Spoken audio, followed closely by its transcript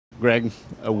Greg,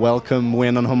 a welcome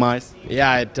win on home ice.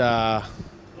 Yeah,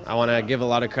 I want to give a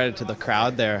lot of credit to the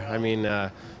crowd there. I mean,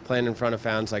 playing in front of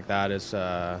fans like that is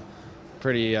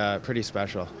pretty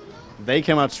special. They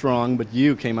came out strong, but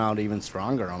you came out even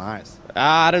stronger on ice.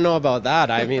 I don't know about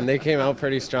that. I mean, they came out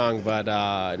pretty strong,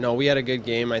 but no, we had a good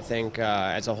game. I think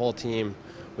as a whole team,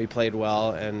 we played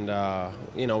well, and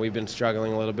we've been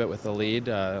struggling a little bit with the lead.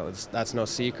 That's no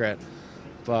secret,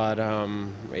 but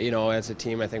as a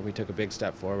team, I think we took a big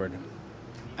step forward.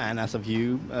 And as of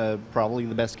you, probably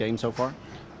the best game so far?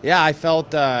 Yeah, I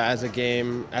felt as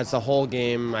a whole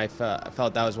game, I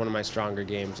felt that was one of my stronger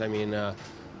games. I mean,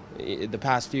 the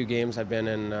past few games I've been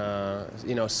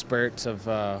in, spurts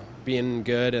of being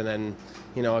good, and then,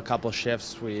 a couple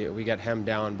shifts we get hemmed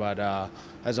down. But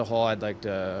as a whole, I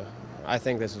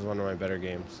think this is one of my better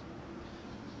games.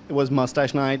 It was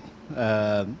mustache night.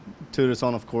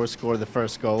 Turesson, of course, scored the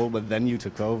first goal, but then you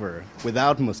took over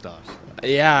without mustache.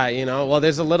 Yeah, well,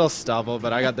 there's a little stubble,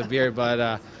 but I got the beard.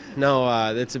 But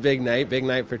no, it's a big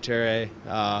night for Ture.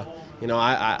 I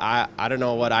don't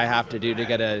know what I have to do to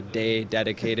get a day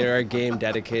dedicated or a game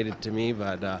dedicated to me,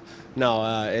 but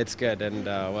no, it's good,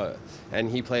 and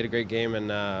he played a great game,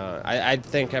 and I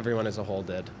think everyone as a whole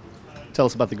did. Tell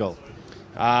us about the goal.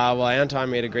 Well, Anton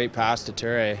made a great pass to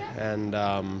Ture, and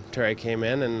Ture came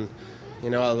in, and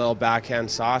a little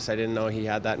backhand sauce. I didn't know he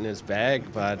had that in his bag,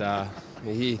 but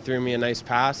he threw me a nice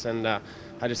pass, and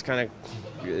I just kind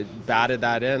of batted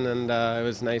that in, and it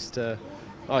was nice to.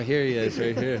 Oh, here he is,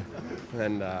 right here.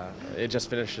 And it just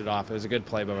finished it off. It was a good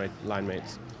play by my line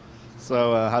mates.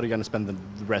 So how are you going to spend the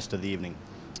rest of the evening?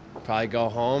 Probably go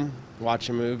home, watch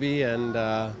a movie, and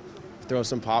throw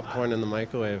some popcorn in the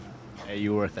microwave. Hey,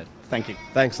 you're worth it. Thank you.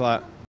 Thanks a lot.